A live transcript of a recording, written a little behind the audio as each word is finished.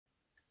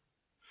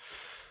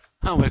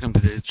Welcome to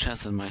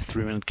DailyChess and my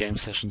 3-minute game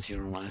sessions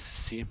here on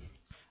ICC.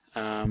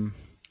 I'm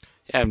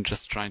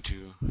just trying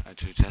to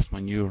test my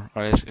new,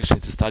 or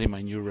actually to study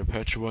my new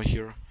repertoire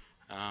here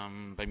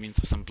by means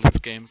of some Blitz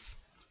games,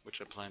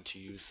 which I plan to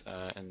use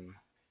in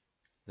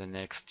the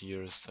next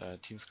year's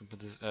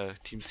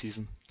team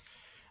season.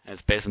 And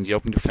it's based on the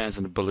open defense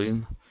and the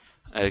balloon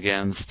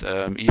against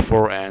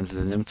e4 and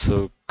the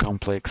Nimzo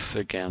complex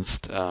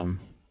against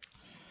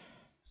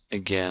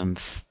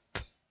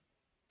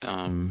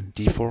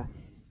d4.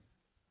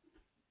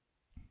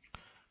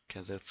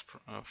 Okay, that's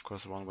of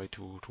course one way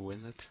to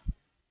win it.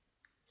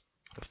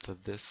 After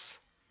this,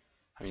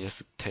 I mean, he has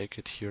to take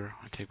it here.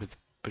 I take with the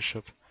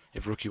bishop.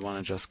 If rook e1,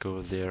 I just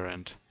go there,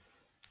 and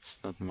it's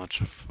not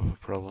much of a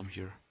problem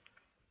here.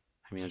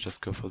 I mean, I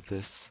just go for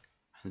this,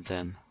 and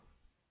then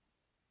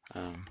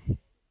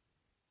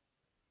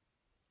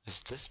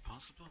is this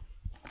possible?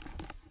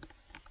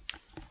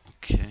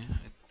 Okay,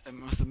 I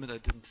must admit I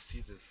didn't see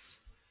this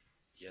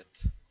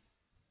yet.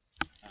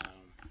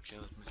 Okay,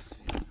 let me see.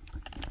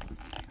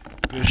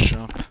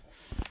 Bishop.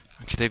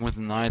 Okay, taking with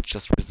the knight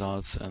just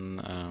results in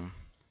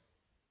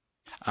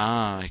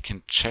I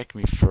can check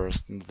me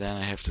first, and then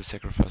I have to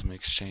sacrifice my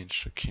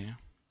exchange. Okay,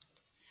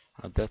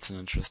 that's an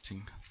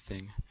interesting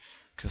thing,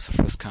 because the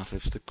first castle,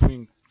 if the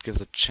queen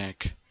gives a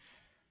check,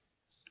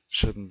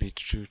 shouldn't be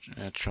too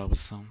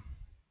troublesome.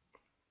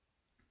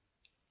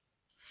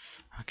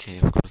 Okay,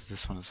 of course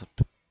this one is a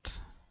bit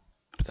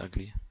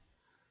ugly.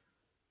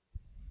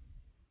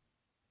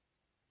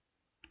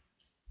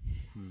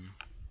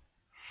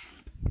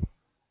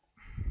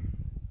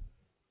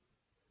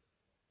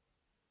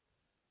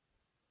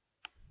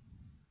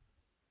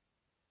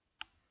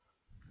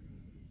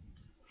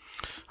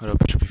 What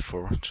bishop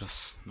e4?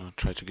 Just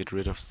try to get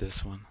rid of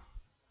this one.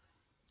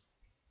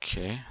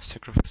 Okay,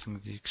 sacrificing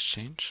the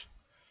exchange.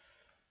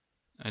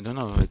 I don't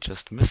know, I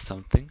just missed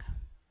something,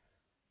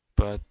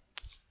 but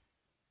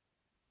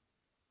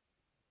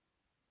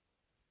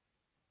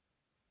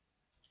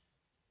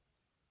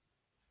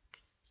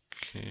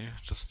okay,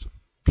 just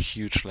a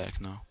huge lag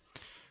now.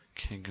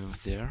 Okay, go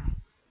there,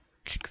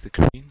 kick the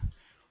queen,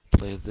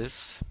 play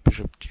this,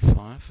 bishop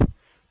d5,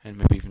 and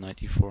maybe even knight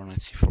e4, knight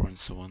c4, and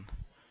so on.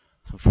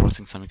 So I'm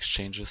forcing some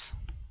exchanges.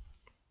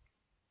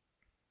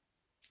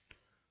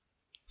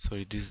 So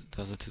he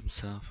does it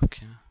himself.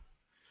 Okay,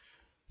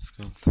 let's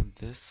go through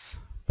this,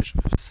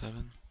 bishop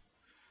f7.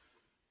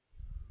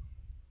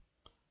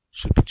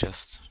 Should be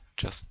just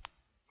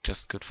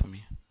good for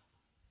me.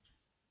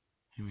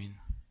 I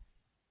mean,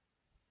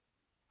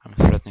 I'm a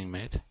threatening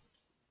mate.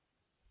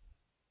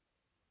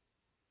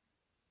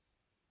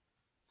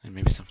 And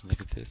maybe something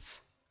like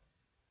this.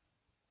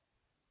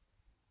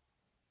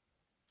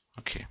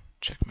 Okay,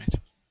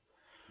 checkmate.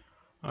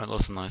 Alright,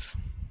 also nice.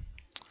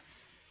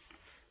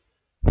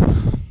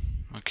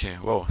 Okay,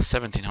 whoa,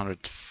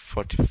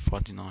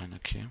 1749,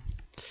 okay.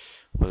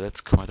 Well,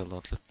 that's quite a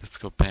lot. Let's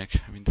go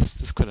back. I mean, this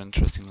is quite an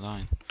interesting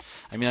line.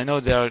 I mean, I know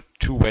there are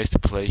two ways to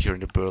play here in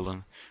the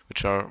Berlin,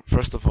 which are,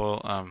 first of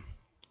all,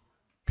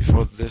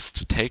 before this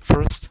to take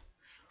first,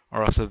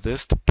 or after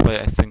this to play,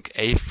 I think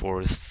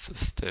a4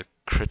 is the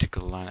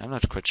critical line. I'm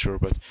not quite sure,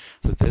 but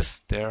so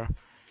this, there,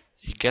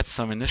 you get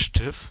some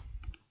initiative.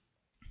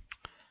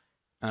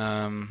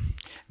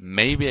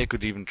 Maybe I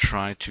could even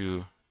try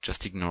to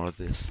just ignore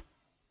this.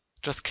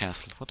 Just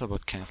castle. What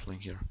about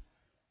castling here?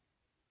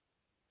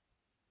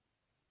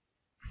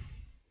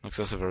 Looks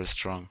also very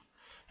strong.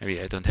 Maybe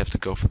I don't have to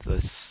go for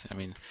this. I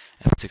mean,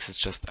 f6 is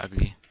just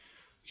ugly.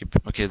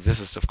 Okay,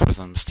 this is of course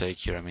a mistake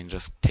here. I mean,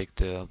 just take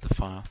the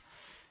file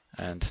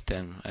and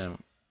then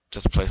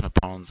just place my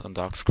pawns on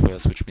dark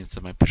squares, which means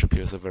that my bishop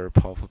here is a very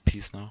powerful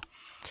piece now.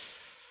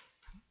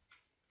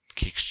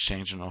 Okay,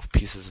 exchanging off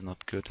pieces is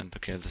not good, and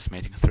okay, this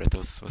mating threat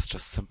was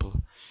just simple.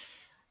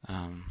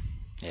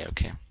 Yeah,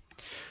 okay.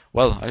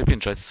 Well, I hope you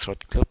enjoyed this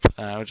short clip.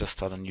 I'll just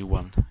start a new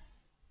one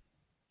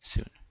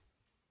soon.